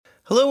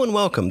Hello and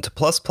welcome to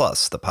Plus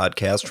Plus, the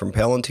podcast from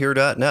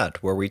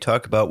Palantir.net, where we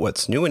talk about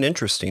what's new and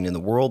interesting in the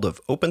world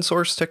of open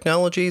source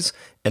technologies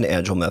and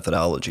agile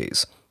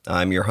methodologies.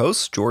 I'm your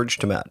host, George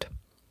Demet.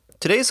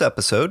 Today's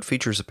episode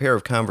features a pair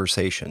of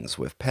conversations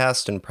with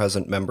past and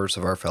present members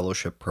of our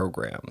fellowship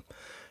program.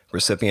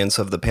 Recipients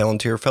of the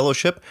Palantir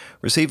Fellowship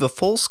receive a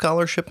full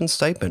scholarship and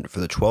stipend for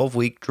the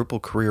 12-week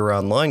Drupal Career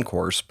Online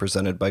course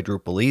presented by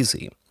Drupal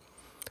Easy.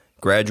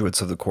 Graduates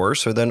of the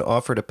course are then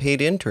offered a paid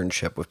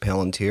internship with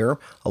Palantir,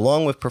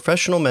 along with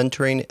professional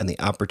mentoring and the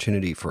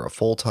opportunity for a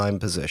full-time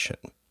position.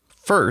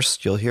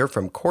 First, you'll hear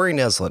from Corey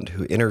Nesland,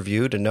 who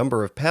interviewed a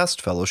number of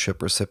past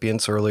fellowship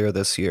recipients earlier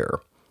this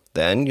year.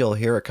 Then, you'll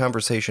hear a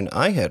conversation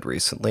I had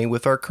recently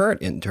with our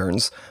current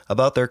interns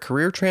about their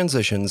career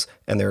transitions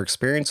and their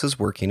experiences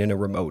working in a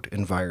remote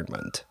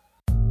environment.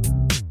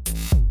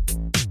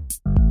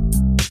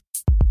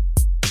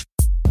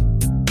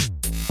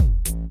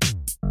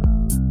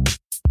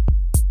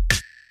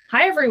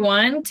 Hi,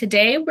 everyone.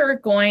 Today, we're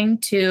going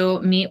to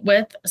meet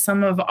with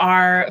some of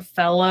our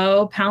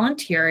fellow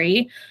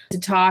Palantiri to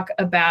talk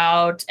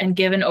about and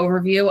give an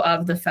overview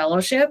of the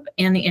fellowship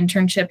and the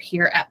internship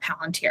here at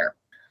Palantir.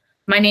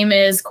 My name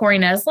is Corey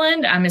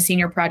Nesland. I'm a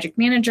senior project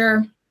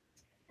manager.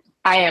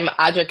 I am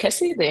Audra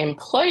Kessie, the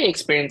employee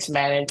experience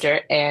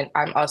manager, and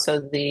I'm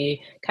also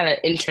the kind of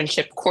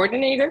internship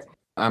coordinator.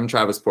 I'm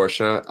Travis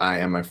Portia. I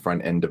am a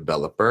front-end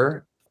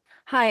developer.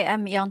 Hi,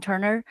 I'm Yang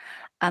Turner.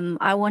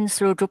 I went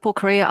through Drupal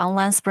Career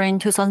Online Spring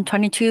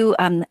 2022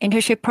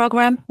 internship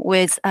program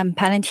with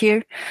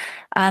Palantir.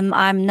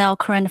 I'm now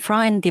current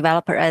front-end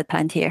developer at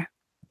Palantir.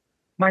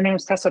 My name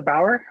is Tessa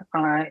Bauer.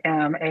 I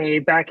am a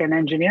back-end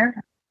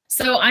engineer.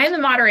 So I am the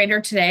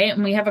moderator today,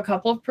 and we have a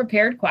couple of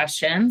prepared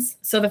questions.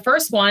 So the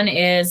first one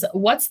is,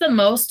 what's the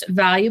most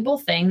valuable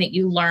thing that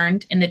you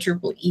learned in the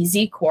Drupal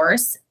Easy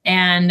course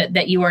and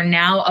that you are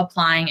now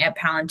applying at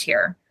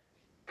Palantir?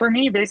 For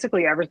me,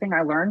 basically everything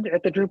I learned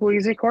at the Drupal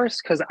Easy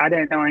course, because I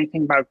didn't know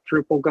anything about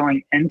Drupal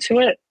going into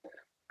it.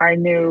 I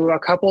knew a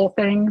couple of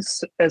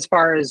things as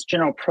far as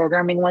general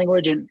programming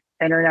language and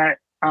internet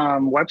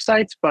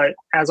websites, but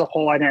as a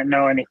whole, I didn't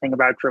know anything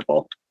about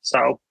Drupal.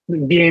 So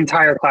the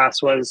entire class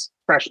was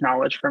fresh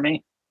knowledge for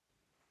me.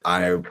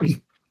 I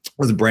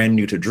was brand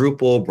new to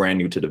Drupal, brand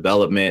new to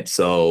development.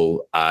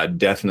 So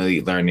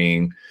definitely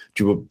learning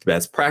Drupal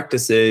best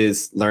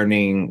practices,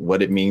 learning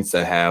what it means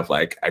to have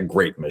like a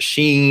great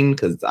machine.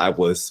 Because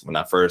when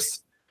I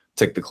first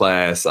took the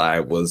class, I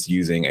was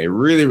using a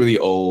really, really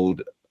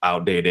old,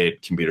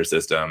 outdated computer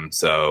system.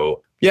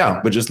 So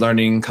yeah, but just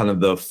learning kind of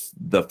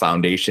the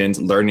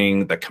foundations,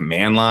 learning the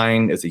command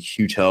line is a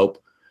huge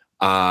help.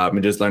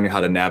 And just learning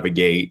how to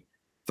navigate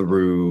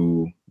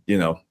through,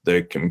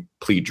 the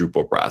complete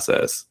Drupal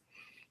process.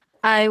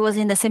 I was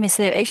in the same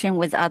situation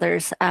with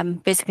others,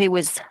 basically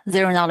with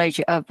zero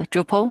knowledge of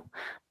Drupal,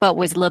 but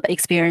with a little bit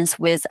experience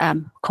with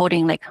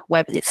coding like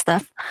web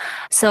stuff.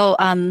 So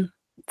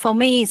for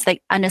me, it's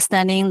like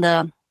understanding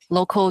the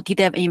local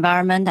DDEV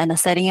environment and the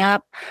setting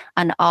up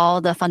and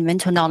all the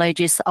fundamental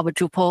knowledges of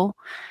Drupal,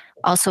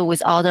 also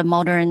with all the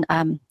modern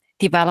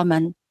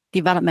development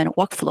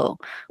workflow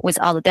with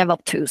all the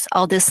DevOps tools.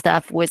 All this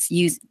stuff was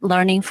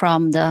learning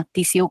from the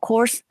DCO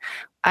course.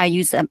 I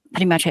use them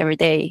pretty much every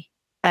day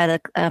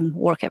at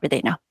work every day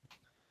now.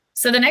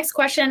 So the next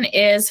question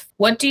is,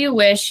 what do you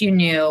wish you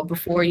knew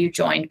before you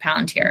joined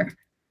Palantir?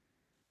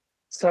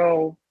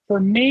 So for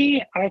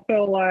me, I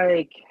feel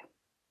like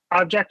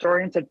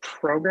object-oriented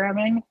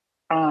programming,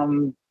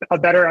 a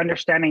better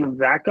understanding of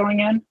that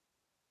going in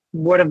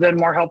would have been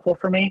more helpful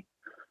for me.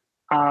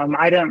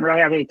 I didn't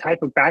really have any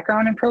type of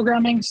background in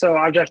programming, so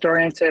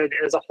object-oriented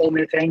is a whole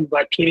new thing,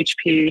 but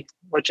PHP,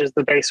 which is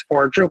the base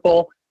for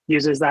Drupal,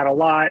 uses that a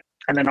lot.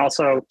 And then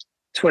also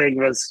Twig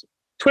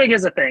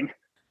is a thing.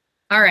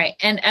 All right.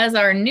 And as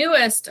our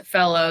newest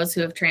fellows who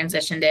have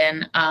transitioned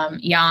in,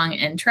 Yang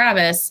and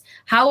Travis,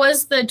 how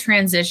was the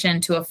transition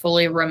to a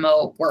fully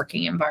remote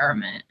working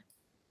environment?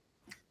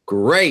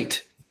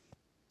 Great.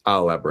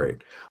 I'll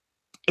elaborate.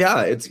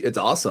 Yeah, it's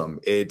awesome.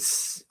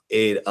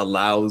 It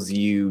allows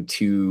you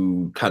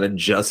to kind of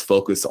just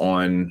focus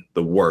on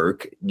the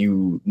work.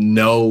 You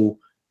know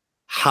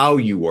how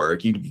you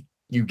work.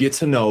 You get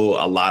to know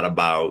a lot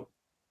about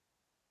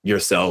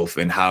yourself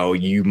and how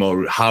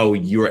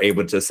you're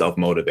able to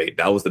self-motivate.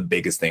 That was the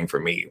biggest thing for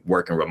me,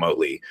 working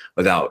remotely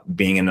without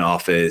being in an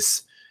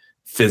office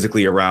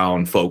physically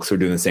around folks who are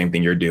doing the same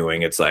thing you're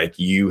doing. It's like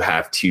you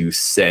have to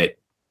set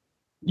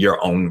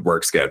your own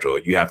work schedule.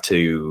 You have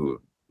to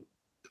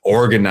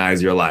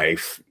organize your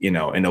life, in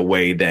a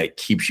way that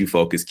keeps you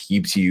focused,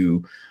 keeps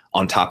you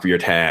on top of your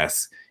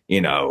tasks,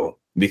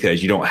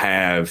 because you don't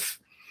have,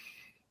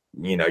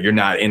 you're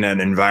not in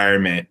an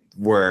environment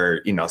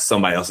where,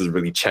 somebody else is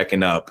really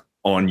checking up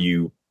on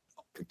you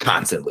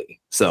constantly.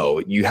 So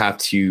you have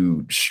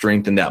to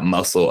strengthen that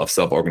muscle of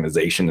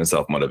self-organization and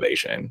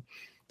self-motivation.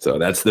 So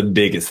that's the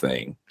biggest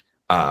thing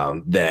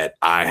that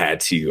I had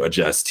to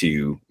adjust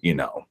to,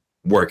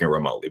 working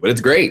remotely. But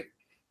it's great.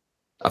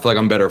 I feel like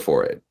I'm better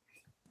for it.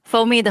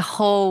 For me, the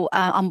whole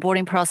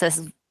onboarding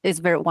process is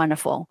very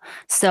wonderful.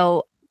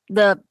 So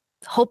the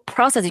whole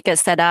process you get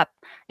set up,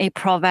 it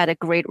provides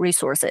great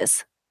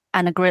resources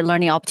and great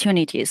learning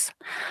opportunities.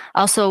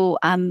 Also,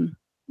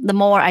 the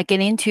more I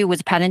get into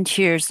with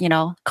Palantir's,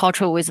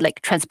 culture was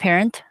like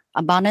transparent,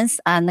 abundance,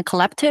 and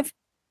collective.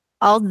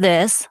 All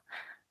this,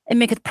 it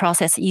makes the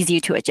process easier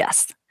to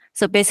adjust.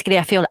 So basically,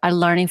 I feel I'm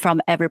learning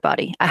from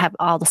everybody. I have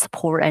all the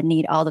support I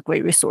need, all the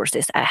great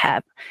resources I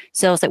have.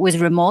 So it's like with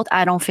remote,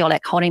 I don't feel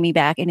like holding me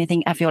back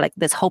anything. I feel like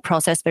this whole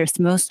process very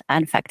smooth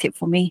and effective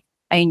for me.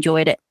 I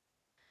enjoyed it.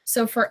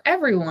 So for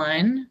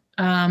everyone,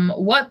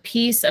 what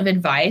piece of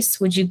advice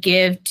would you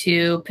give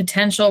to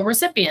potential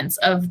recipients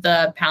of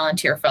the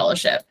Palantir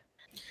Fellowship?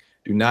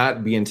 Do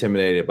not be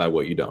intimidated by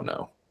what you don't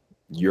know.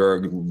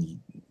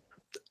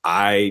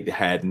 I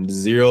had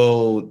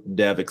zero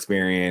dev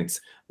experience.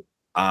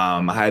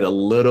 I had a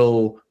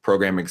little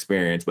program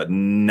experience, but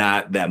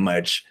not that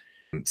much.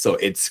 So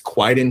it's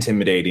quite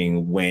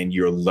intimidating when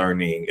you're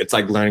learning. It's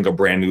like learning a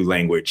brand new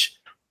language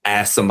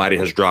as somebody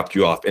has dropped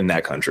you off in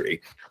that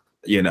country.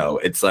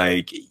 It's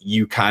like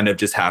you kind of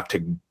just have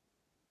to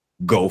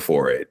go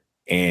for it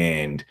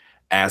and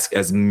ask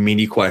as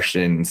many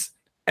questions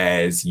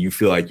as you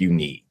feel like you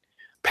need.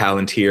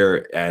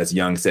 Palantir, as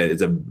Young said,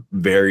 is a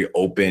very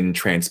open,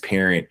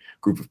 transparent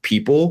group of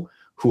people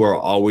who are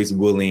always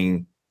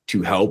willing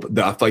to help.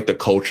 I feel like the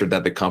culture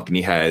that the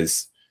company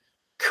has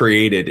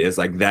created is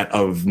like that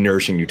of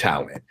nourishing your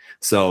talent.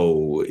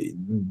 So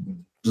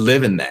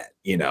live in that,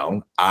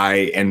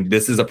 and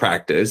this is a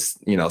practice,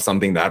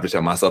 something that I have to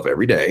tell myself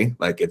every day.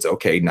 Like, it's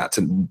okay not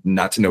to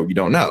know what you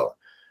don't know.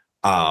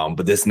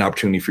 But this is an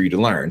opportunity for you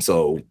to learn.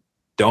 So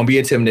don't be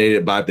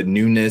intimidated by the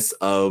newness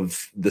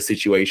of the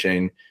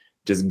situation.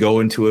 Just go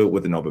into it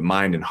with an open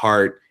mind and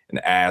heart and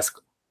ask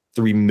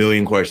 3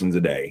 million questions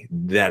a day.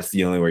 That's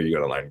the only way you're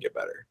going to learn and get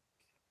better.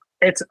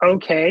 It's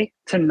okay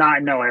to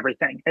not know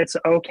everything. It's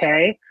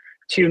okay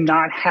to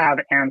not have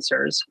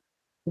answers,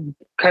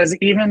 because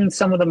even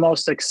some of the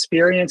most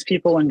experienced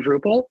people in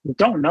Drupal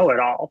don't know it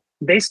all.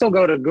 They still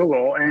go to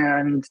Google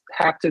and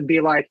have to be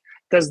like,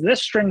 does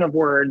this string of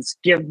words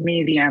give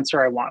me the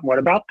answer I want? What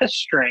about this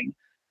string?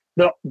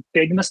 The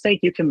big mistake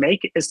you can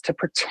make is to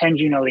pretend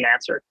you know the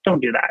answer.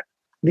 Don't do that.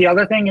 The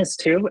other thing is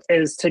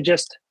to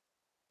just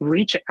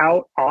reach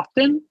out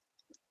often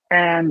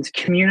and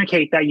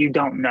communicate that you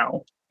don't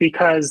know,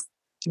 because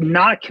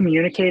not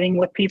communicating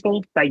with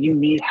people that you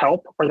need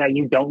help or that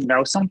you don't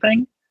know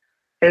something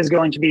is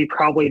going to be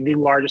probably the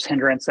largest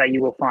hindrance that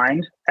you will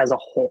find as a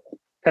whole,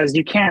 because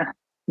you can't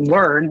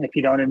learn if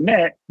you don't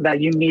admit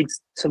that you need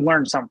to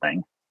learn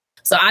something.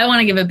 So I want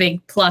to give a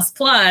big plus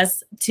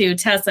to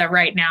Tessa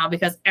right now,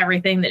 because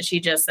everything that she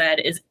just said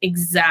is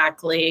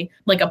exactly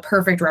like a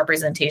perfect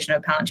representation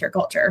of Palantir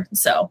culture.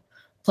 So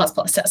plus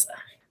Tessa.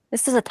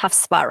 This is a tough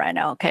spot right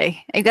now,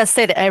 okay? You guys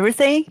said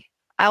everything.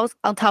 I was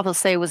on top of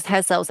say with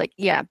Tessa, I was like,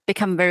 yeah,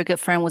 become a very good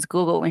friend with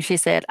Google. When she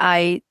said,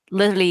 I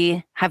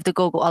literally have to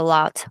Google a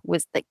lot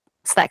with the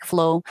Stack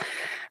Flow.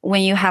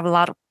 When you have a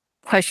lot of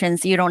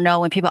questions you don't know,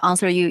 when people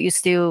answer you, you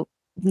still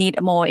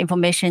need more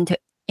information to,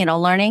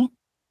 learning.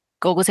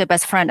 Google's your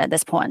best friend at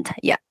this point.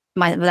 Yeah,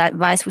 my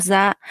advice was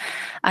that.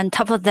 On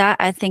top of that,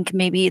 I think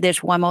maybe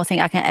there's one more thing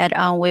I can add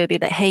on will be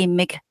that, hey,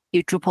 make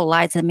your Drupal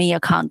Lights and Me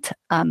account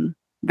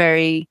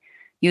very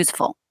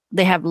useful.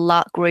 They have a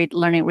lot of great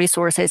learning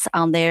resources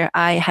on there.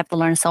 I have to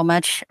learn so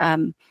much.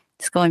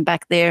 Just going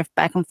back there,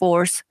 back and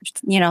forth.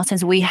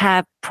 Since we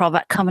have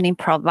company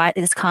provide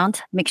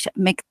discount,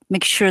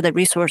 make sure the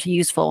resource is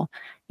useful,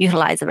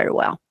 utilize it very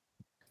well.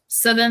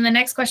 So then the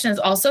next question is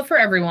also for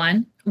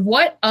everyone.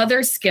 What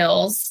other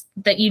skills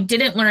that you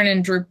didn't learn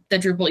in the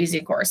Drupal Easy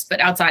course, but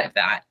outside of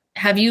that,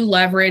 have you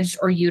leveraged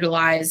or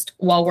utilized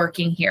while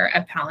working here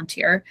at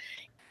Palantir?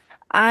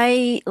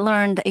 I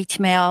learned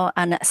HTML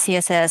and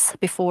CSS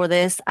before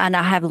this, and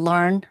I have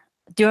learned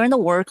during the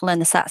work,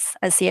 learned SAS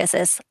and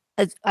CSS.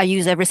 I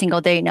use every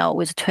single day now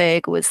with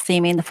Twig, with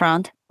theme in the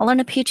front. I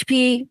learned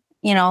PHP,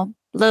 a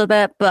little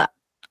bit, but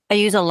I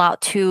use a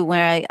lot too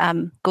when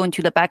I go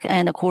into the back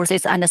end of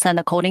courses, understand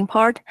the coding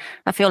part.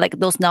 I feel like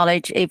those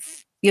knowledge,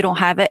 if you don't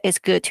have it, it's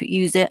good to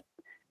use it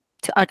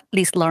to at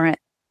least learn it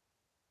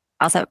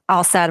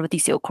outside of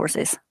DCO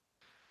courses.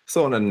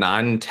 So in a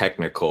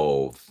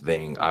non-technical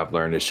thing I've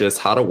learned is just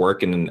how to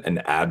work in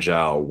an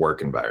agile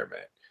work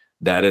environment.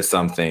 That is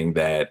something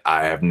that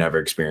I have never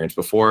experienced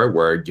before,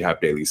 where you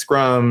have daily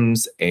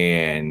scrums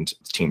and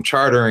team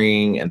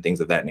chartering and things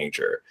of that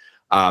nature.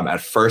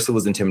 At first, it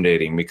was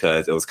intimidating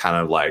because it was kind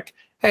of like,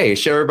 hey,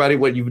 show everybody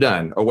what you've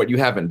done or what you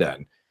haven't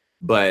done.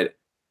 But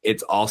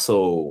it's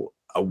also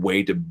a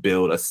way to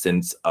build a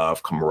sense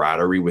of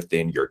camaraderie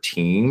within your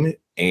team.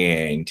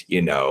 And,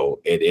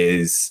 it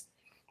is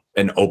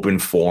an open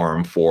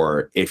forum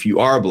for if you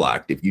are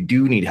blocked, if you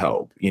do need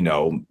help,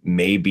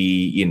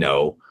 maybe,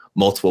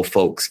 multiple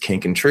folks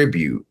can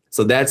contribute.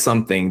 So that's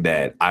something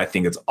that I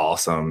think is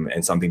awesome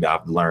and something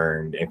that I've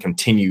learned and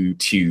continue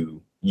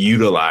to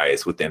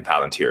utilize within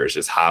Palantir is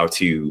just how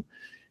to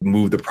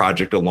move the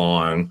project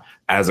along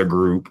as a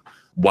group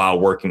while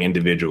working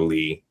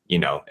individually,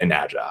 in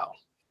Agile.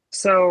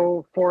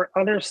 So for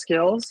other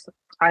skills,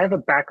 I have a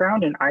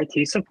background in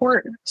IT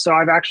support, so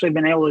I've actually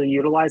been able to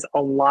utilize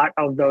a lot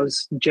of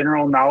those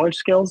general knowledge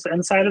skills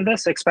inside of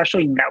this,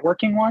 especially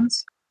networking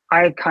ones.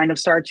 I've kind of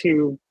started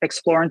to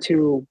explore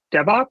into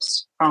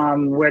DevOps,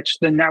 which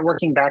the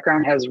networking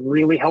background has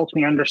really helped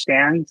me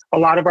understand a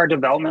lot of our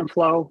development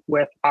flow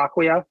with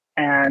Acquia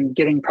and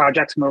getting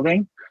projects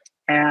moving.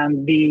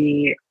 And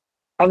the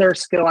other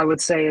skill I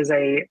would say is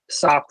a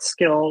soft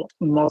skill,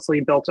 mostly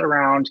built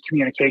around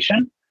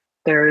communication.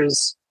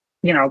 There's,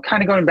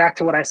 kind of going back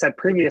to what I said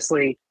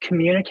previously,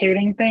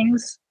 communicating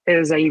things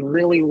is a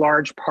really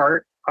large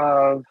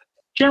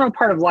general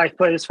part of life.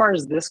 But as far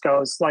as this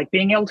goes, like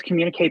being able to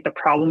communicate the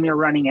problem you're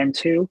running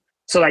into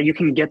so that you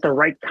can get the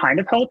right kind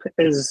of help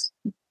is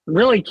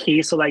really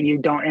key, so that you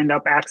don't end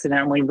up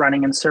accidentally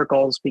running in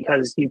circles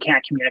because you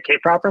can't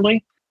communicate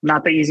properly.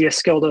 Not the easiest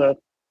skill to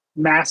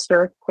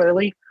master,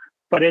 clearly,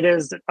 but it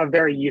is a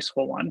very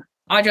useful one.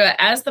 Audra,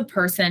 as the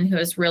person who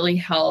has really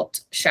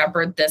helped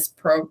shepherd this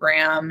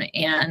program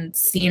and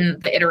seen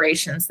the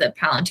iterations that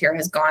Palantir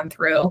has gone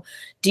through,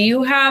 do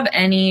you have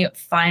any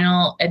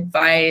final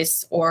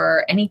advice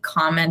or any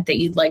comment that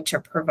you'd like to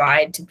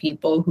provide to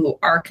people who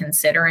are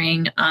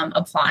considering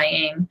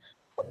applying?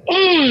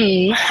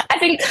 I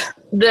think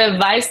the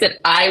advice that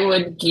I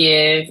would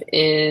give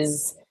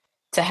is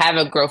to have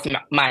a growth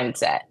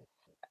mindset.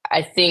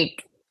 I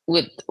think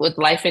with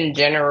life in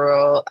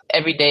general,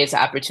 every day is an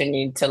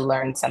opportunity to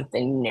learn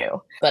something new.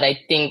 But I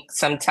think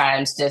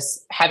sometimes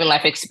just having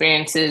life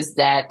experiences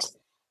that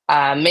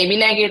may be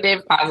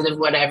negative, positive,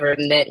 whatever,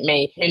 that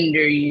may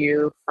hinder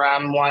you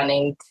from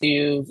wanting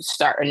to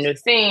start a new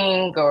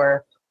thing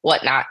or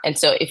whatnot. And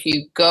so if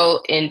you go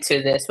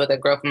into this with a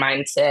growth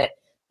mindset,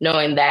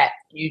 knowing that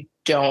you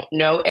don't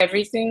know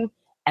everything,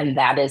 and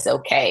that is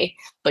okay,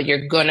 but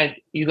you're gonna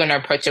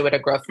approach it with a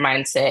growth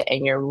mindset,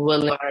 and you're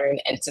willing to learn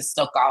and to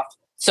soak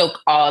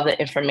all the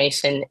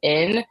information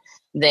in,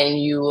 then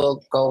you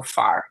will go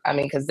far. I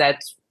mean, because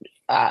that's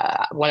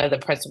one of the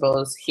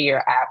principles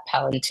here at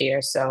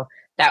Palantir. So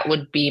that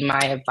would be my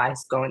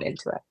advice going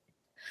into it.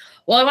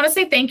 Well, I want to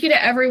say thank you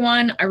to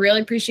everyone. I really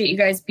appreciate you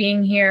guys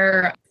being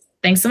here.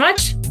 Thanks so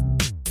much.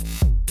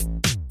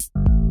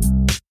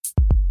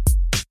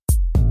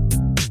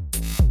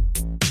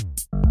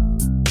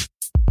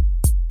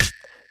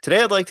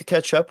 Today, I'd like to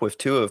catch up with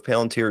two of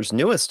Palantir's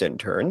newest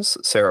interns,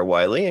 Sarah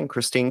Wiley and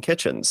Christine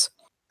Kitchens.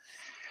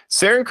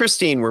 Sarah and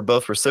Christine were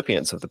both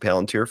recipients of the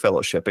Palantir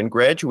Fellowship and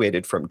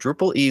graduated from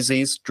Drupal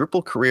Easy's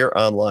Drupal Career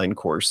Online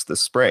course this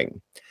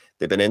spring.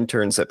 They've been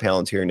interns at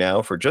Palantir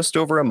now for just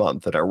over a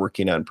month and are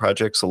working on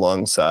projects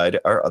alongside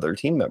our other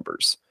team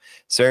members.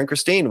 Sarah and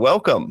Christine,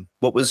 welcome.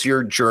 What was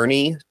your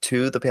journey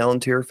to the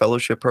Palantir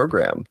Fellowship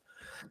program?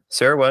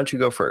 Sarah, why don't you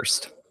go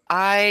first?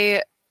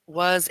 I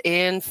was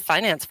in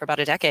finance for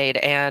about a decade,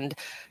 and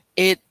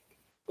it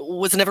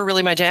was never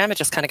really my jam. It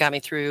just kind of got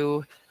me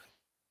through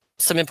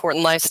some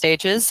important life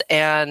stages.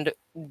 And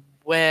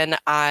when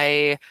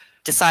I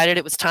decided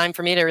it was time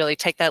for me to really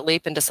take that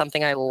leap into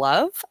something I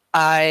love,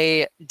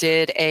 I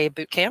did a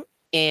boot camp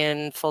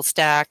in full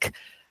stack,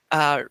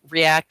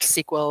 React,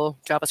 SQL,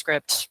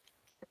 JavaScript,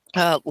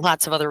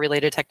 lots of other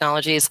related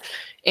technologies.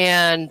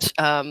 And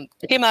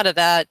came out of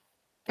that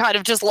kind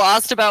of just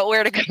lost about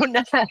where to go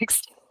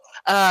next.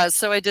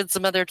 So I did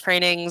some other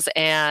trainings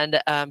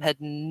and had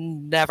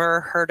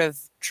never heard of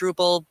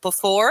Drupal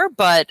before,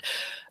 but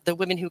the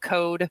Women Who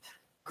Code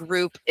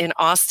group in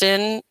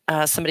Austin,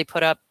 somebody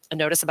put up a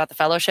notice about the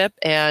fellowship,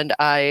 and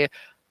I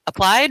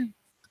applied,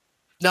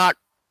 not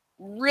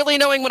really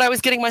knowing what I was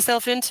getting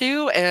myself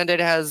into, and it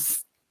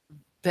has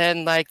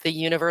been like the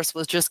universe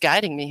was just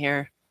guiding me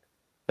here.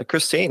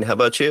 Christine, how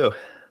about you?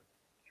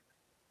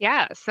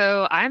 Yeah,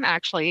 so I'm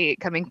actually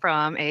coming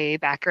from a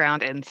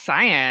background in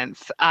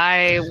science.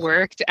 I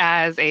worked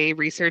as a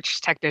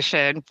research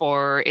technician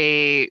for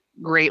a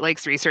Great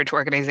Lakes research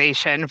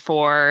organization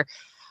for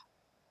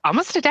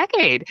almost a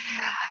decade.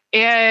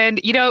 And,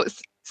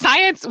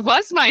 science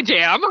was my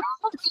jam.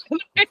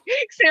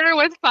 Same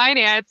with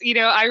finance.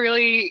 I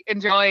really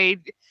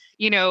enjoyed,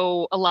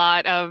 a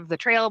lot of the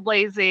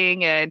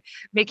trailblazing and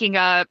making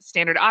up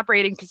standard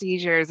operating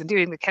procedures and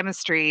doing the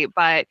chemistry.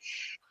 But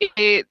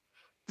it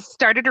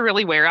started to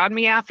really wear on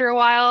me after a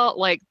while,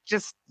 like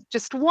just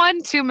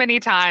one too many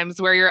times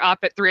where you're up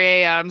at 3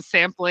 a.m.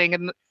 sampling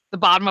in the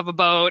bottom of a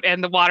boat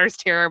and the water's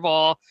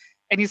terrible,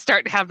 and you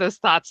start to have those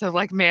thoughts of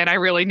like, man, I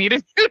really need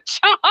a new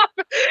job.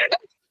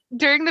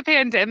 During the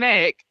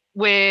pandemic,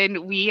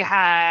 when we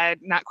had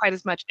not quite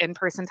as much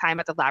in-person time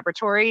at the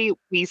laboratory,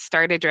 we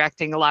started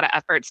directing a lot of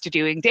efforts to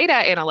doing data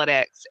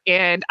analytics,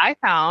 and I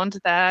found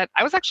that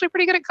I was actually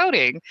pretty good at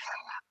coding.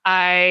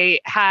 I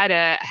had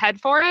a head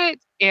for it,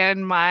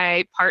 and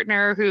my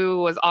partner, who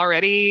was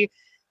already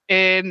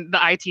in the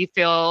IT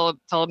field,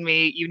 told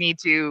me, you need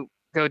to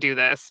go do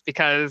this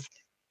because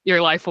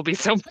your life will be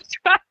so much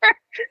better.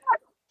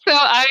 So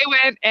I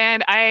went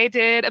and I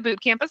did a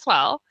boot camp as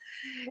well.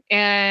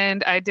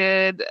 And I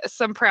did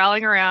some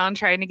prowling around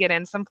trying to get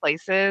in some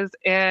places.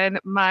 And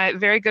my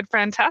very good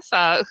friend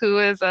Tessa, who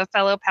is a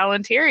fellow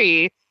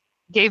Palantiri,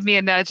 gave me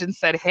a nudge and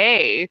said,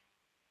 hey,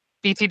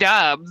 BT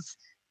Dubs,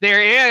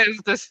 there is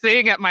this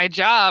thing at my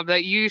job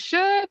that you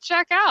should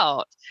check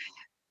out.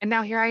 And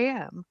now here I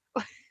am.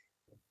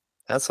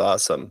 That's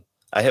awesome.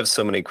 I have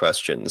so many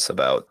questions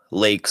about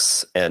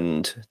lakes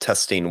and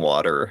testing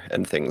water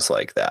and things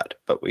like that,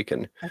 but we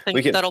can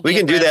do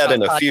that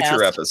in a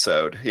future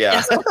episode.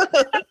 Yeah.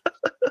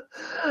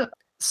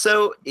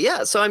 So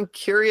I'm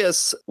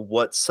curious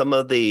what some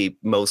of the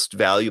most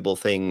valuable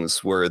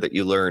things were that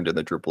you learned in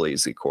the Drupal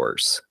Easy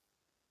course.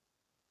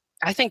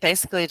 I think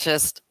basically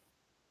just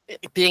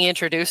being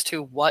introduced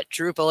to what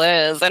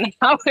Drupal is and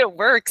how it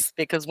works,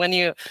 because when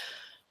you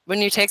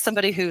take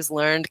somebody who's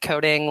learned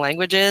coding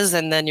languages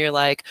and then you're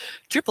like,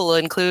 Drupal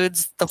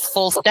includes the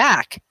full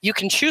stack. You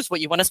can choose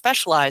what you want to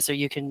specialize, or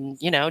you can,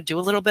 do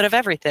a little bit of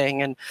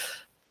everything. And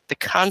the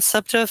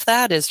concept of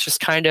that is just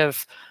kind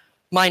of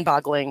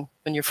mind-boggling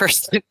when you're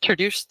first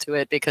introduced to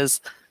it,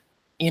 because,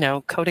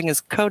 coding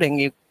is coding.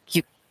 You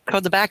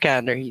code the back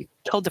end, or you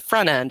code the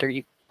front end, or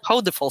you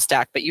code the full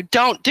stack, but you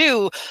don't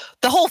do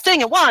the whole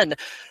thing in one.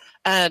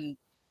 And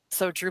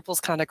so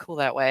Drupal's kind of cool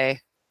that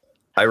way.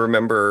 I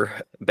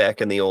remember back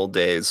in the old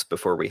days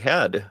before we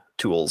had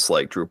tools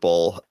like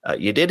Drupal,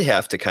 you did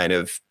have to kind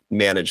of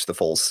manage the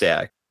full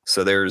stack.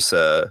 So there's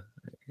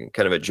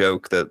kind of a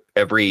joke that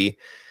every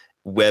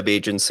web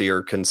agency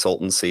or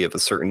consultancy of a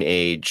certain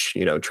age,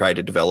 tried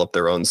to develop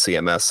their own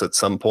CMS at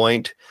some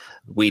point.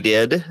 We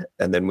did.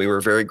 And then we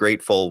were very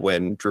grateful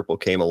when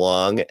Drupal came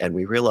along, and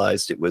we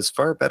realized it was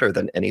far better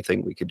than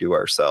anything we could do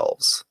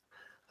ourselves.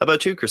 How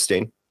about you,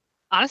 Christine?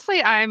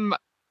 Honestly, I'm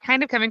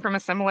kind of coming from a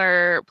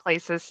similar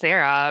place as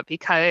Sarah,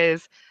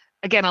 because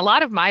again, a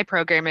lot of my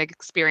programming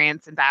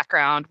experience and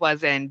background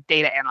was in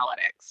data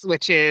analytics,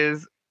 which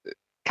is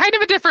kind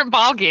of a different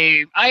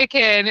ballgame. I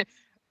can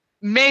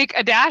make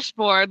a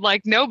dashboard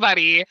like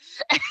nobody.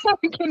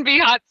 It can be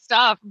hot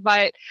stuff,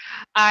 but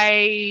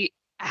I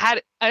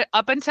had,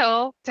 up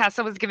until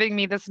Tessa was giving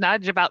me this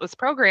nudge about this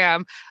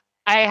program,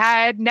 I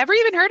had never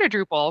even heard of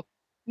Drupal,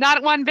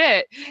 not one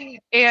bit.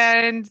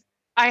 And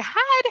I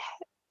had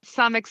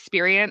some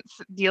experience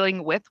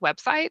dealing with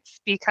websites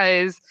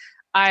because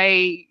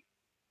I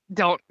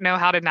don't know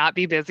how to not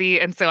be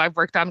busy. And so I've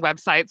worked on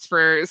websites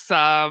for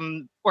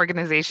some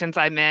organizations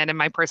I'm in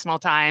my personal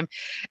time.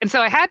 And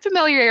so I had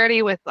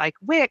familiarity with like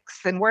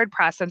Wix and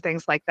WordPress and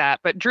things like that.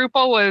 But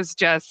Drupal was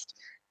just,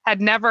 had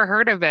never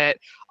heard of it.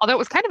 Although it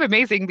was kind of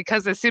amazing,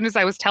 because as soon as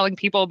I was telling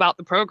people about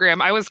the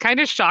program, I was kind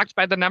of shocked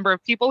by the number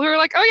of people who were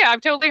like, oh yeah,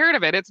 I've totally heard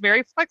of it. It's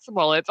very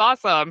flexible. It's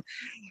awesome.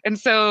 And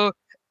so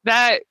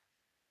that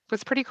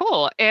was pretty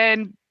cool.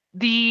 And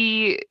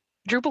the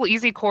Drupal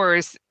Easy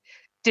course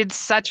did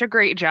such a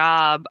great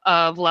job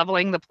of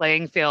leveling the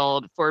playing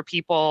field for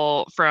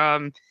people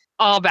from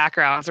all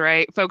backgrounds,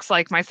 right? Folks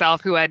like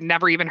myself who had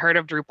never even heard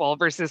of Drupal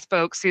versus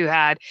folks who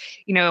had,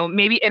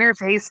 maybe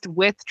interfaced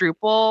with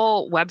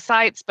Drupal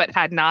websites, but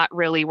had not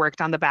really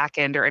worked on the back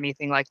end or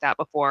anything like that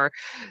before.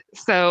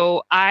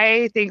 So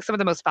I think some of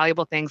the most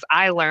valuable things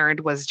I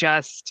learned was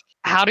just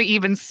how to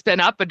even spin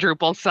up a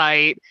Drupal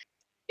site.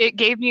 It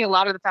gave me a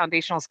lot of the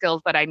foundational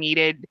skills that I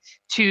needed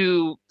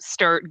to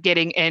start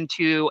getting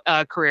into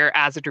a career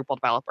as a Drupal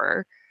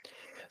developer.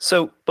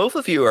 So both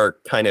of you are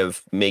kind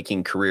of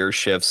making career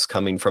shifts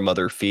coming from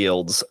other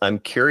fields. I'm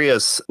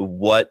curious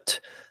what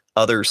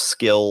other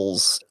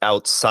skills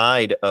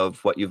outside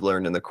of what you've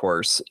learned in the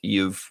course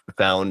you've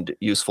found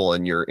useful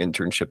in your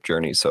internship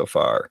journey so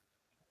far.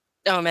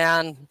 Oh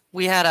man,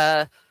 we had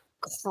a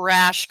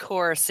crash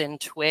course in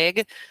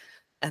Twig,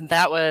 and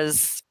that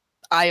was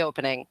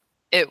eye-opening.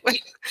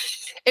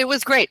 It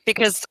was great,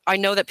 because I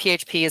know that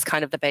PHP is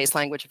kind of the base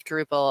language of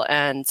Drupal,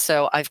 and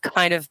so I've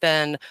kind of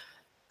been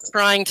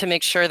trying to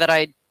make sure that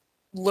I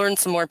learn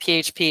some more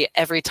PHP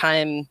every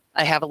time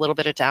I have a little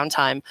bit of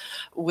downtime,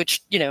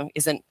 which,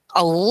 isn't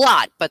a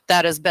lot, but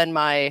that has been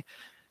my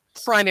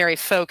primary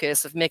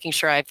focus of making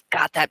sure I've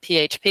got that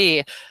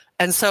PHP.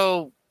 And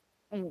so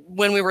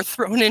when we were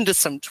thrown into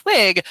some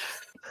Twig,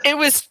 it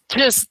was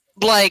just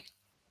like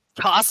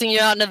tossing you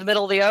out into the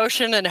middle of the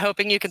ocean and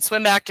hoping you can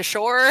swim back to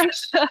shore.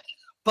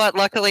 But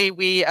luckily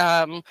we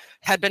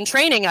had been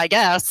training, I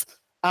guess,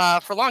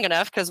 for long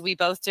enough, because we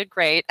both did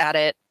great at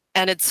it.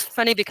 And it's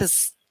funny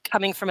because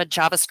coming from a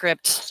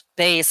JavaScript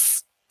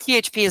base,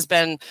 PHP has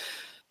been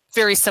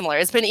very similar.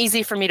 It's been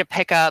easy for me to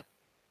pick up,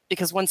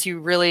 because once you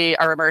really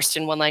are immersed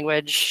in one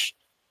language,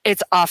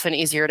 it's often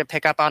easier to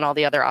pick up on all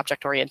the other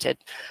object-oriented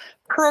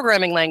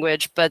programming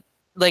languages. But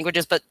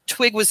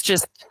Twig was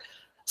just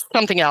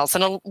something else.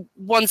 And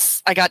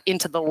once I got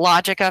into the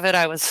logic of it,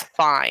 I was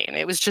fine.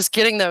 It was just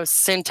getting those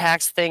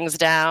syntax things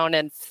down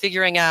and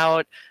figuring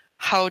out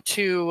how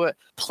to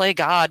play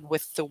God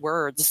with the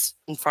words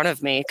in front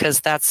of me,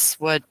 because that's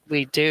what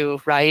we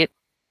do, right?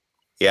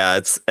 Yeah,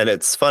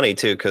 it's funny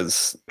too,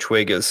 because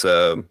Twig is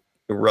a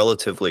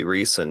relatively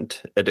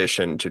recent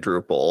addition to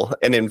Drupal.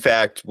 And in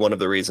fact, one of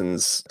the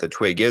reasons that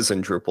Twig is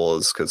in Drupal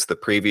is because the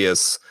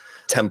previous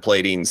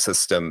templating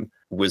system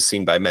was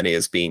seen by many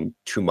as being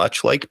too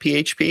much like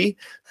PHP.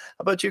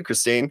 How about you,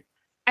 Christine?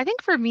 I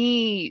think for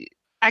me,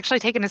 actually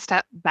taking a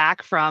step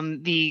back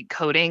from the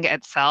coding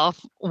itself,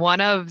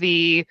 one of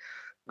the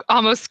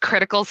almost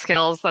critical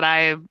skills that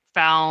I've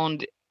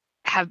found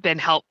have been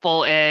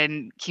helpful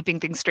in keeping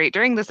things straight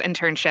during this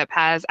internship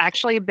has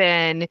actually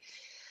been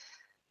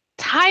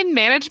time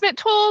management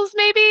tools,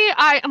 maybe.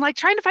 I'm like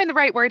trying to find the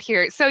right word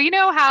here. So you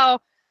know how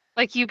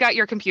like you got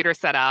your computer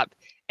set up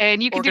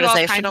and you can do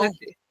all kinds of,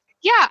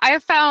 yeah, I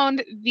have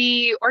found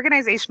the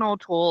organizational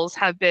tools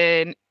have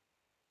been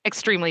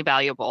extremely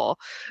valuable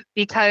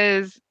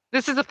because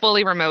this is a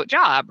fully remote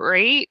job,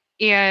 right?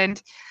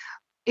 And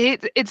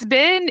it's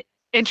been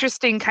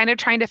interesting kind of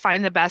trying to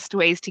find the best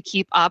ways to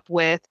keep up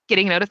with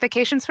getting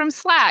notifications from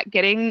Slack,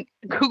 getting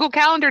Google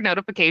Calendar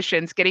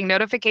notifications, getting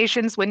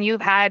notifications when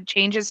you've had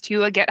changes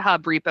to a GitHub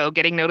repo,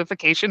 getting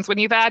notifications when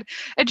you've had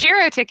a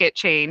Jira ticket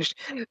changed.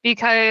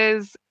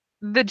 Because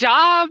the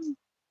job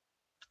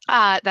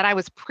that I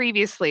was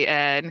previously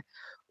in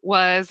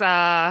was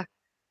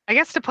I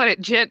guess to put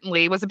it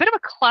gently, was a bit of a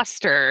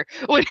cluster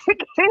when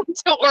it came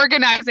to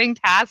organizing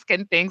tasks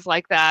and things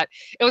like that.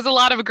 It was a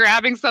lot of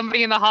grabbing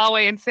somebody in the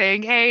hallway and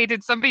saying, "Hey,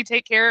 did somebody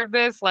take care of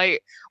this?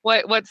 Like,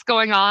 what's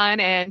going on?"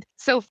 And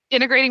so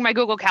integrating my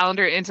Google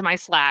Calendar into my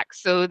Slack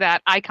so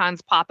that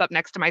icons pop up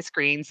next to my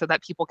screen so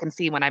that people can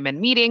see when I'm in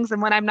meetings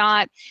and when I'm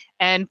not,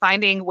 and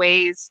finding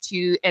ways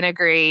to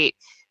integrate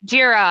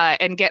Jira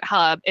and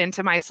GitHub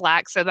into my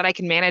Slack so that I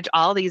can manage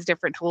all these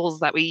different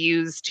tools that we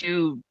use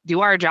to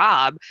do our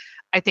job,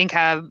 I think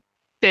have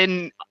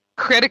been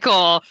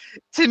critical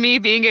to me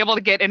being able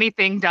to get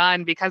anything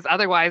done, because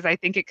otherwise I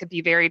think it could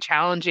be very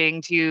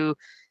challenging to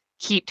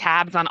keep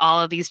tabs on all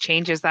of these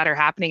changes that are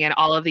happening in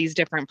all of these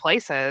different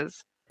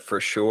places. For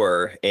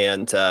sure.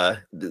 And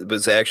it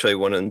was actually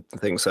one of the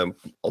things I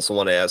also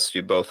want to ask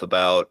you both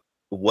about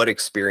what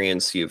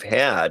experience you've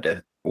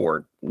had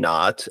or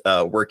not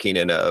working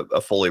in a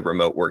fully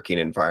remote working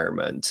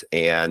environment.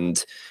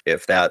 And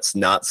if that's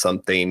not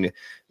something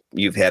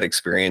you've had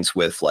experience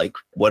with, like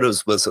what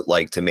was it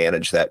like to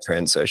manage that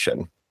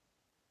transition?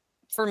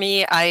 For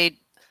me,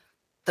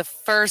 the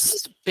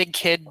first big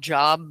kid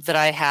job that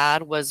I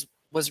had was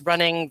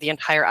running the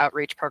entire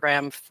outreach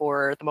program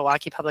for the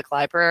Milwaukee Public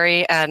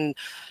Library. And,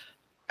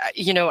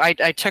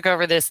 I took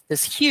over this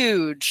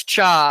huge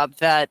job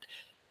that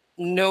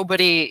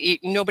nobody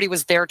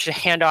was there to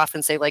hand off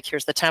and say, like,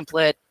 here's the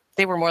template.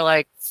 They were more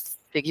like,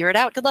 figure it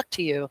out. Good luck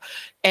to you.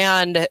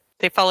 And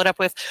they followed up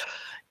with,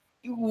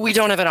 we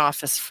don't have an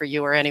office for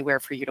you or anywhere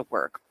for you to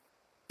work,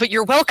 but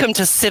you're welcome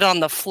to sit on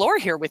the floor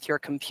here with your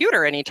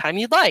computer anytime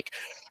you'd like.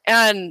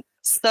 And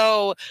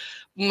so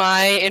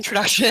my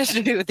introduction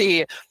to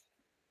the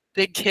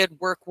big kid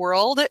work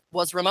world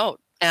was remote.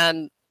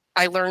 And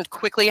I learned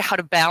quickly how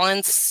to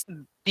balance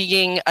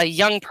being a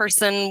young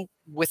person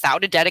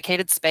without a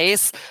dedicated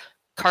space,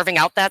 carving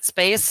out that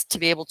space to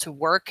be able to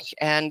work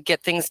and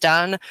get things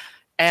done,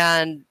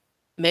 and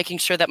making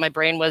sure that my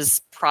brain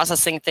was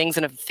processing things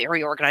in a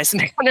very organized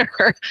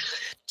manner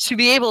to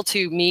be able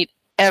to meet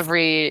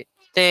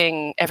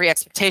everything, every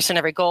expectation,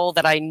 every goal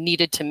that I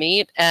needed to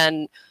meet,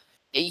 and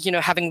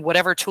having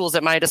whatever tools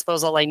at my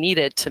disposal I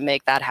needed to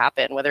make that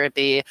happen, whether it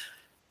be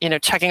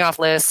checking off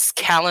lists,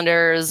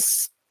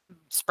 calendars,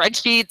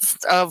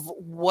 spreadsheets of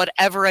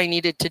whatever I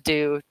needed to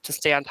do to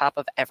stay on top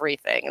of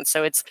everything. And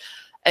so it's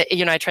I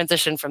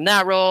transitioned from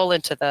that role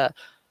into the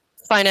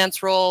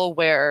finance role,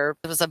 where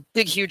there was a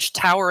big, huge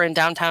tower in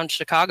downtown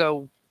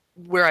Chicago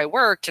where I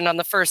worked. And on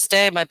the first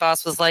day, my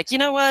boss was like, you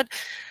know what,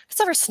 if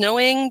it's ever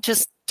snowing,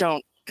 just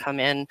don't come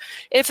in.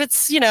 If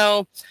it's,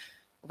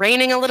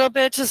 raining a little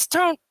bit, just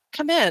don't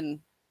come in.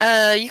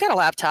 You got a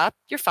laptop,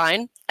 you're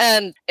fine.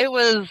 And it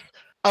was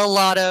a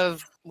lot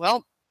of,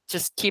 well,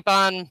 just keep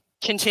on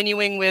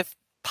continuing with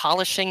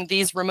polishing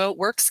these remote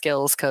work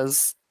skills,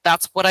 because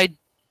that's what I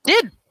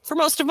did for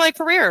most of my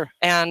career.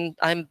 And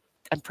I'm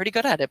pretty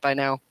good at it by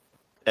now.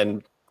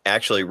 And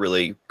actually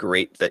really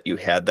great that you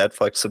had that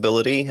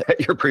flexibility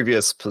at your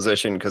previous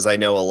position, because I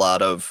know a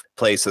lot of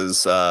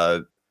places,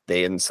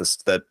 they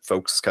insist that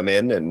folks come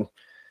in and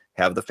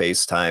have the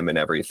FaceTime and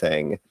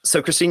everything.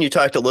 So Christine, you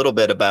talked a little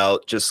bit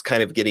about just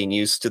kind of getting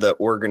used to the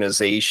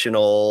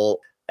organizational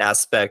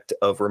aspect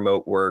of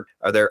remote work.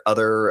 Are there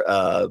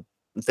other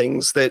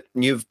things that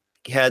you've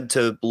had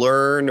to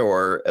learn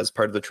or as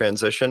part of the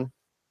transition?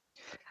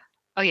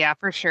 Oh yeah,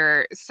 for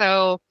sure.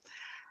 So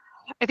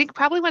I think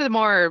probably one of the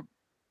more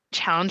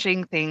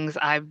challenging things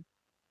I've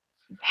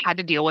had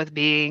to deal with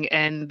being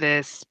in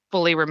this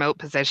fully remote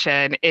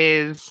position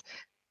is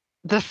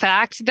the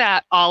fact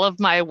that all of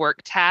my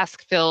work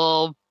tasks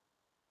feel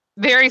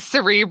very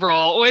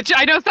cerebral, which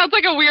I know sounds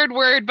like a weird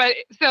word, but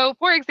so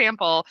for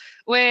example,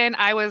 when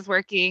I was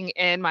working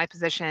in my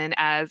position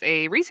as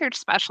a research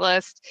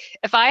specialist,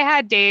 if I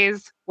had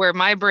days where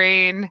my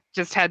brain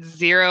just had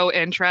zero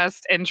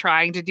interest in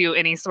trying to do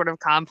any sort of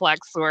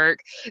complex work,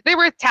 they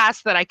were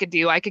tasks that I could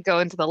do. I could go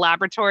into the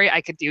laboratory, I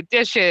could do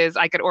dishes,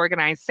 I could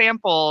organize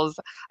samples,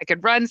 I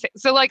could run.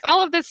 So like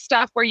all of this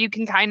stuff where you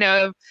can kind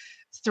of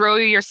throw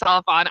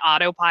yourself on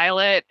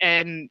autopilot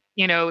and,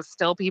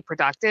 still be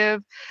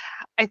productive.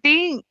 I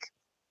think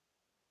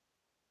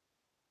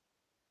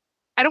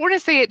I don't want to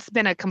say it's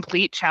been a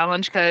complete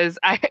challenge because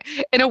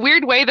in a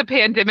weird way, the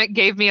pandemic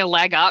gave me a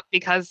leg up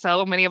because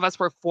so many of us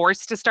were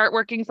forced to start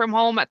working from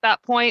home at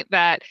that point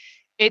that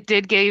it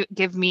did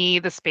give me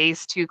the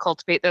space to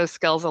cultivate those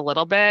skills a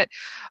little bit.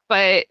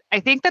 But I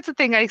think that's the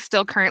thing I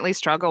still currently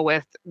struggle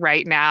with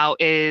right now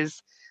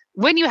is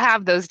when you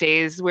have those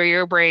days where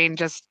your brain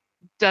just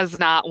does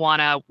not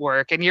want to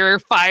work and you're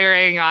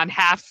firing on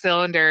half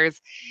cylinders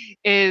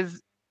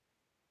is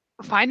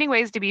finding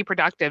ways to be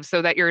productive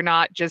so that you're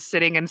not just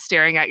sitting and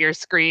staring at your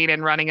screen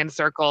and running in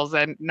circles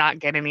and not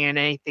getting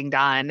anything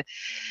done.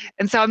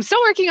 And so I'm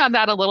still working on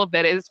that a little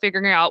bit, is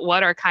figuring out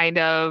what are kind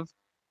of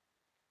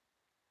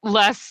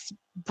less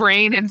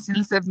brain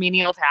intensive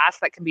menial tasks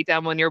that can be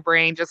done when your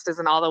brain just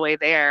isn't all the way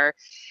there.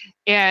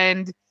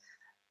 And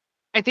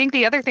I think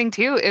the other thing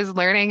too is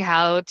learning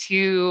how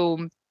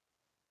to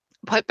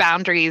put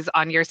boundaries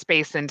on your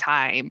space and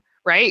time,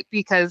 right?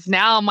 Because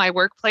now my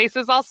workplace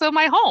is also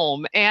my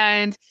home.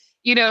 And,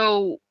 you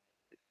know,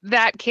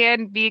 that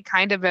can be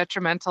kind of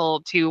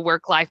detrimental to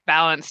work-life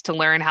balance to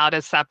learn how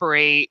to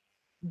separate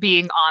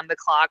being on the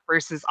clock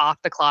versus off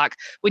the clock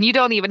when you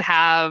don't even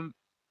have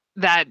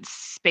that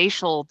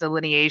spatial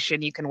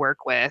delineation you can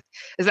work with.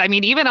 Is, I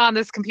mean, even on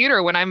this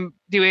computer, when I'm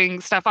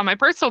doing stuff on my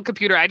personal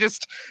computer, I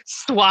just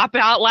swap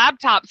out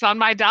laptops on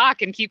my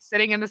dock and keep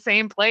sitting in the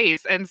same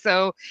place. And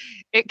so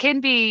it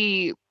can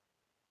be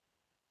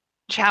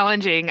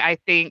challenging, I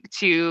think,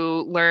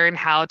 to learn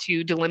how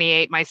to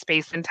delineate my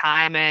space and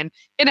time and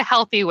in a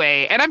healthy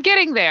way. And I'm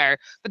getting there,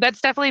 but that's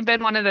definitely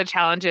been one of the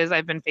challenges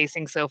I've been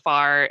facing so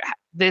far,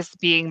 this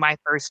being my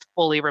first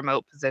fully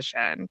remote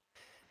position.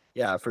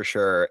 Yeah, for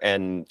sure.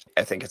 And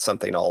I think it's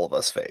something all of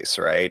us face,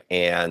 right?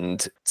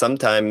 And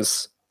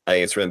sometimes I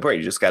think it's really important.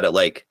 You just got to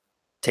like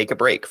take a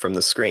break from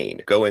the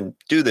screen, go and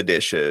do the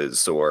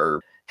dishes or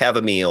have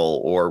a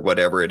meal or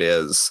whatever it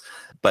is,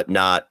 but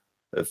not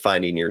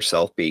finding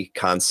yourself be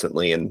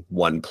constantly in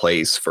one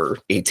place for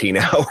 18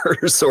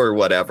 hours or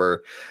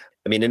whatever.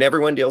 I mean, and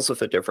everyone deals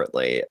with it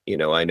differently. You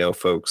know, I know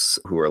folks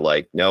who are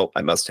like, no,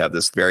 I must have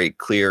this very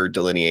clear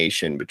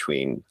delineation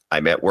between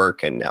I'm at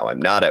work and now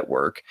I'm not at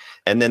work.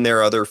 And then there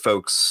are other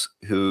folks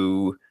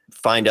who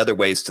find other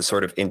ways to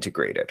sort of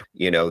integrate it.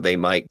 You know, they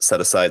might set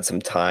aside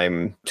some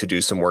time to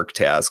do some work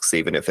tasks,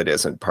 even if it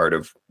isn't part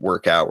of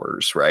work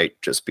hours, right?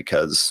 Just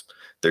because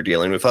they're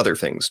dealing with other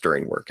things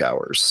during work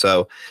hours.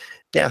 So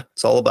yeah,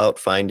 it's all about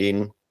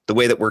finding the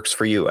way that works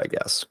for you, I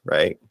guess,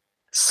 right?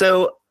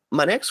 So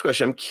my next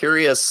question, I'm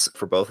curious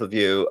for both of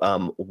you,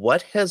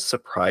 what has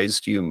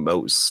surprised you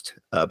most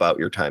about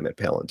your time at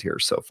Palantir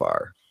so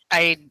far?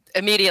 I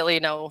immediately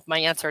know my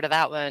answer to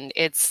that one.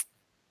 It's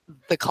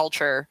the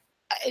culture.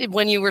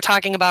 When you were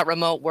talking about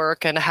remote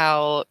work and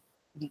how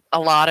a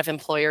lot of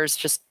employers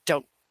just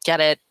don't get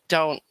it,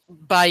 don't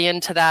buy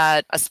into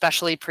that,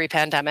 especially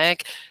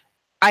pre-pandemic,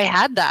 I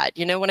had that.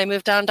 You know, when I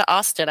moved down to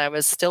Austin, I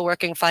was still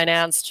working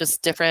finance,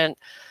 just different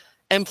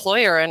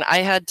employer. And I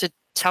had to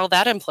tell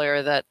that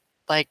employer that,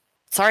 like,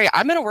 sorry,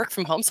 I'm going to work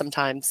from home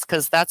sometimes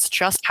because that's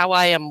just how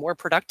I am more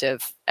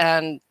productive.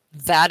 And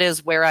that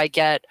is where I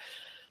get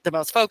the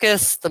most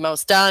focus, the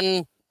most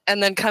done.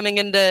 And then coming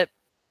into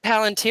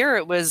Palantir,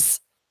 it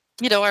was,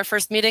 you know, our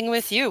first meeting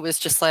with you was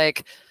just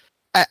like,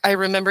 I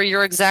remember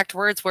your exact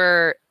words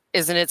were,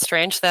 isn't it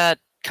strange that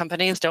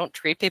companies don't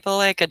treat people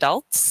like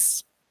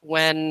adults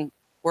when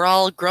we're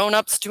all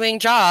grown-ups doing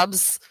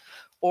jobs,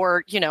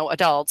 or, you know,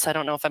 adults. I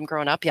don't know if I'm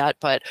grown up yet,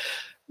 but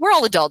we're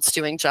all adults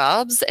doing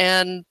jobs,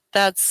 and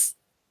that's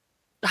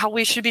how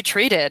we should be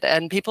treated.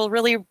 And people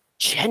really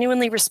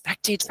genuinely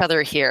respect each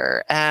other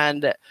here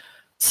and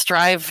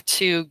strive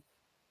to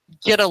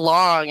get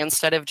along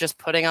instead of just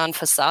putting on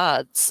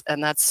facades.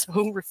 And that's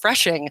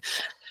refreshing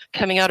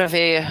coming out of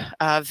a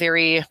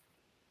very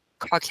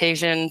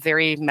Caucasian,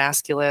 very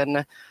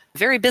masculine,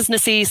 very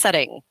businessy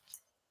setting.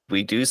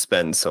 We do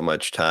spend so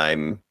much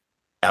time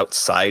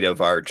outside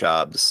of our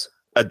jobs,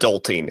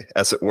 adulting,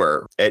 as it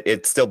were.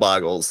 It still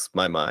boggles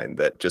my mind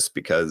that just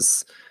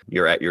because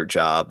you're at your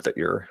job that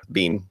you're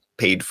being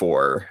paid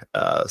for,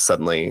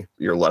 suddenly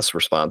you're less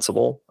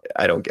responsible.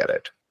 I don't get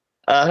it.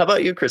 How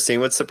about you,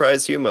 Christine? What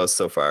surprised you most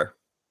so far?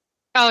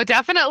 Oh,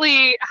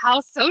 definitely how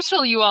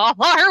social you all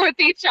are with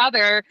each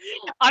other.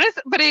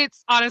 But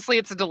honestly,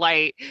 it's a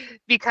delight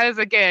because,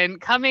 again,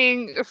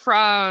 coming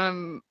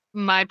from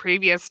my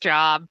previous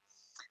job,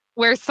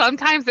 where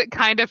sometimes it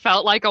kind of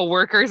felt like a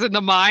workers in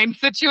the mind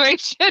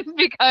situation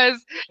because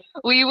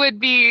we would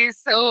be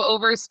so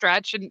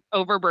overstretched and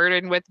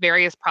overburdened with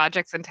various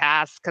projects and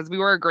tasks because we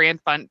were a grant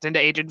funded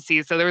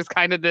agency. So there was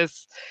kind of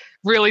this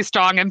really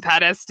strong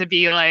impetus to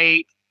be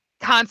like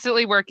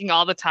constantly working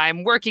all the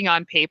time, working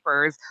on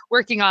papers,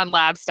 working on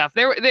lab stuff.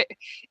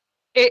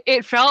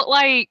 It felt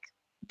like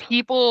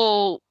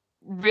people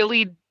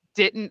really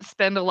didn't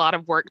spend a lot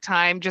of work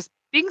time just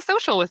being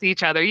social with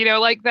each other, you know,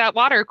 like that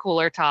water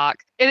cooler talk.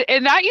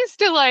 And that used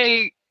to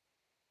like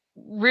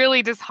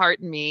really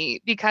dishearten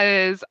me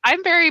because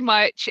I'm very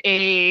much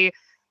I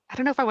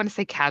don't know if I want to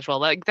say casual,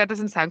 like that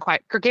doesn't sound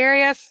quite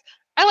gregarious.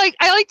 I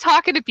like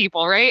talking to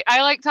people, right?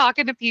 I like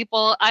talking to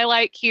people. I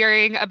like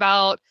hearing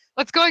about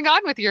what's going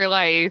on with your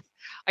life?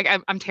 Like,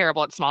 I'm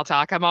terrible at small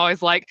talk. I'm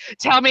always like,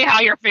 tell me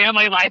how your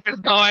family life is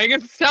going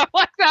and stuff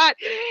like that.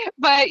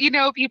 But,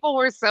 people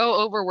were so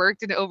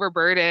overworked and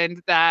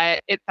overburdened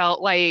that it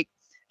felt like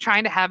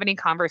trying to have any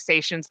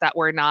conversations that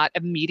were not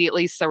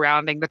immediately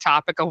surrounding the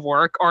topic of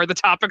work or the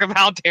topic of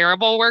how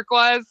terrible work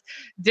was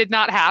did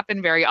not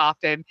happen very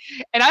often.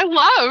 And I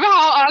love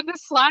how on the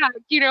Slack,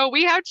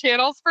 we have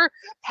channels for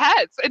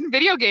pets and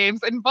video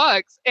games and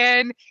books,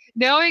 and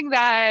knowing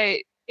that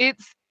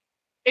it's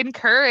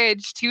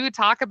encouraged to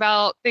talk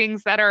about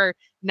things that are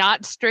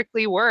not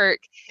strictly work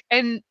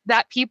and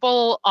that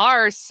people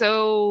are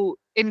so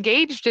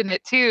engaged in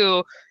it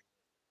too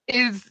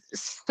is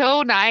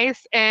so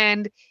nice.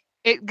 And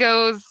it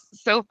goes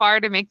so far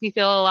to make me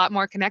feel a lot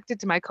more connected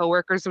to my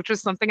coworkers, which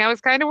was something I was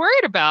kind of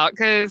worried about,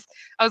 because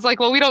I was like,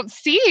 well, we don't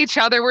see each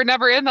other. We're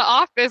never in the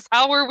office.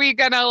 How are we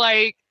going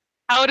to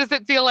how does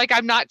it feel like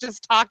I'm not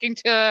just talking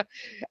to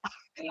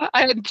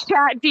a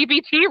chat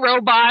GPT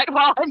robot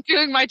while I'm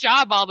doing my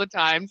job all the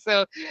time?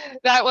 So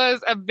that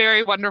was a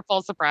very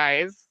wonderful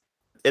surprise.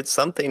 It's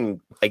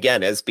something,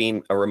 again, as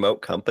being a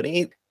remote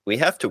company, we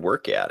have to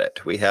work at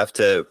it. We have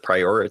to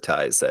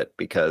prioritize it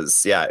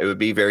because, it would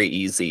be very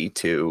easy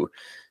to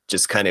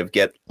just kind of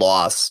get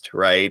lost,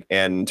 right?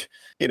 And,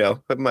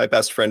 my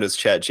best friend is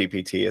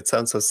ChatGPT. It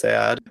sounds so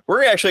sad.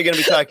 We're actually going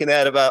to be talking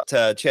about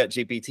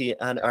ChatGPT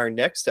on our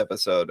next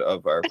episode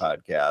of our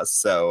podcast.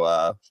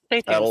 So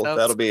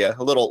that'll be a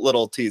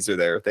little teaser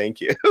there.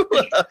 Thank you.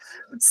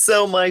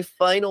 So my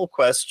final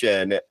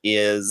question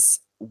is,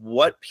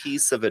 what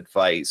piece of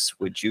advice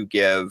would you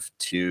give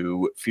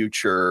to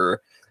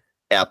future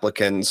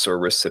applicants or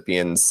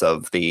recipients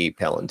of the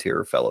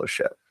Palantir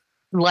Fellowship?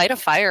 Light a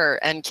fire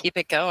and keep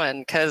it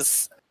going,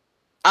 because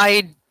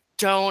I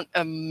don't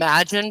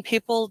imagine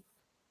people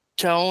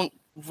don't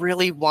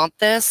really want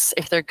this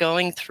if they're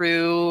going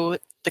through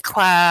the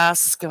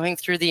class, going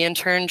through the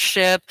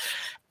internship,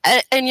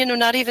 and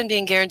not even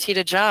being guaranteed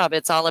a job.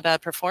 It's all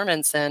about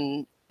performance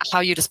and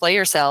how you display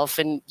yourself,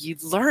 and you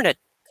learn a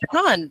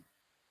ton,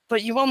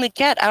 but you only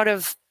get out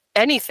of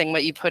anything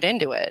what you put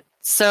into it.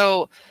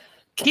 So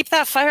keep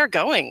that fire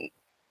going.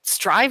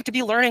 Strive to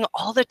be learning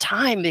all the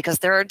time, because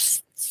there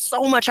is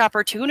so much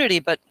opportunity,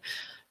 but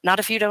not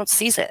if you don't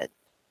seize it.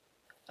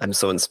 I'm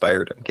so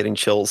inspired. I'm getting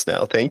chills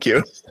now. Thank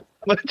you.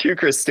 What about you,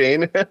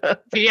 Christine?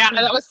 Yeah,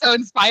 that was so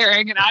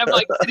inspiring. And I'm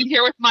sitting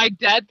here with my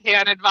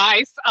deadpan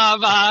advice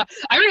of, I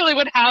really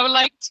would have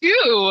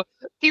two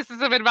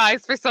pieces of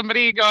advice for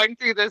somebody going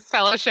through this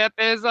fellowship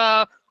is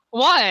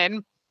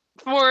one,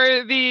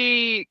 for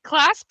the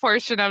class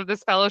portion of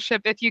this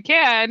fellowship, if you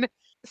can,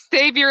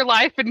 save your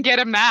life and get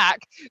a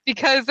Mac,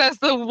 because as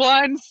the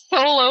one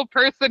solo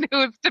person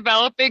who is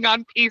developing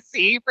on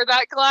PC for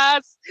that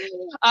class,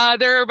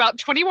 there are about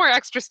 20 more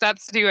extra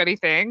steps to do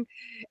anything.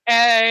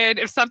 And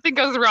if something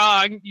goes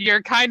wrong,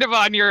 you're kind of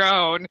on your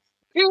own.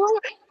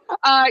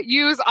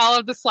 Use all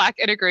of the Slack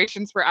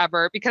integrations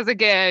forever, because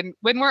again,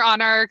 when we're on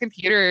our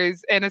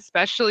computers, and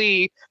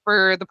especially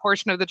for the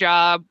portion of the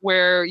job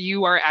where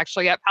you are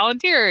actually at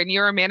Palantir and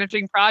you're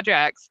managing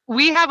projects,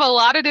 we have a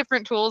lot of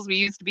different tools we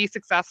use to be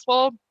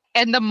successful.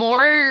 And the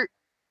more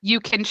you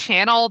can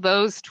channel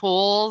those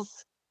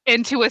tools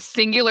into a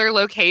singular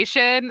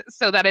location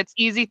so that it's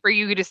easy for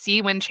you to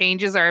see when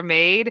changes are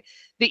made,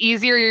 the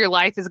easier your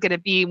life is going to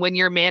be when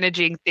you're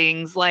managing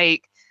things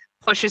like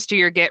pushes to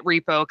your Git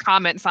repo,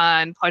 comments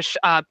on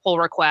pull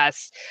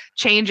requests,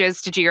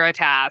 changes to Jira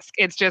task.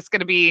 It's just going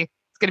to be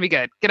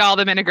good. Get all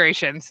them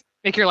integrations.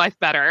 Make your life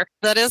better.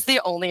 That is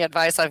the only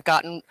advice I've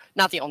gotten.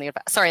 Not the only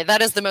advice. Sorry,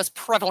 that is the most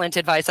prevalent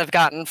advice I've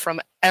gotten from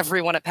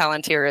everyone at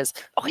Palantir is,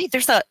 oh, hey,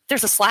 there's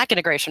a Slack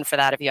integration for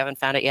that if you haven't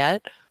found it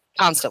yet.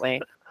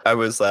 Constantly. I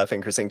was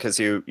laughing, Christine, because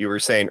you were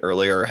saying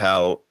earlier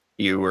how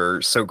you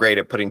were so great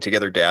at putting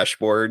together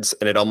dashboards,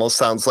 and it almost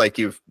sounds like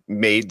you've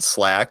made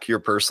Slack your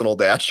personal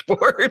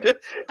dashboard.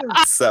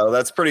 So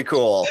that's pretty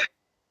cool.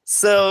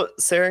 So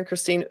Sarah and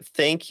Christine,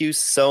 thank you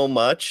so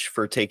much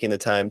for taking the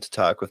time to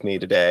talk with me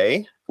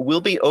today. We'll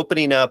be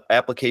opening up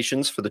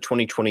applications for the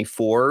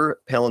 2024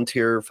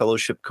 Palantir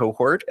Fellowship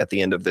cohort at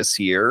the end of this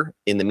year.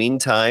 In the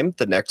meantime,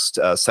 the next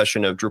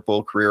session of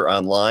Drupal Career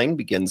Online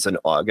begins in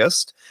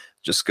August.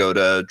 Just go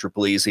to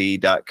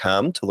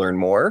drupaleasy.com to learn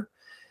more.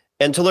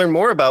 And to learn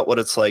more about what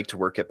it's like to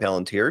work at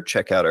Palantir,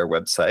 check out our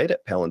website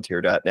at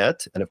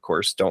palantir.net. And of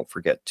course, don't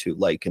forget to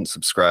like and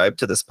subscribe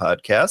to this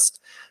podcast.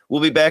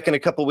 We'll be back in a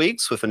couple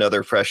weeks with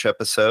another fresh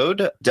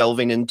episode,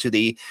 delving into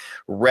the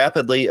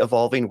rapidly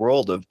evolving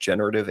world of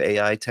generative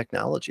AI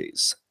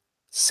technologies.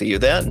 See you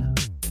then.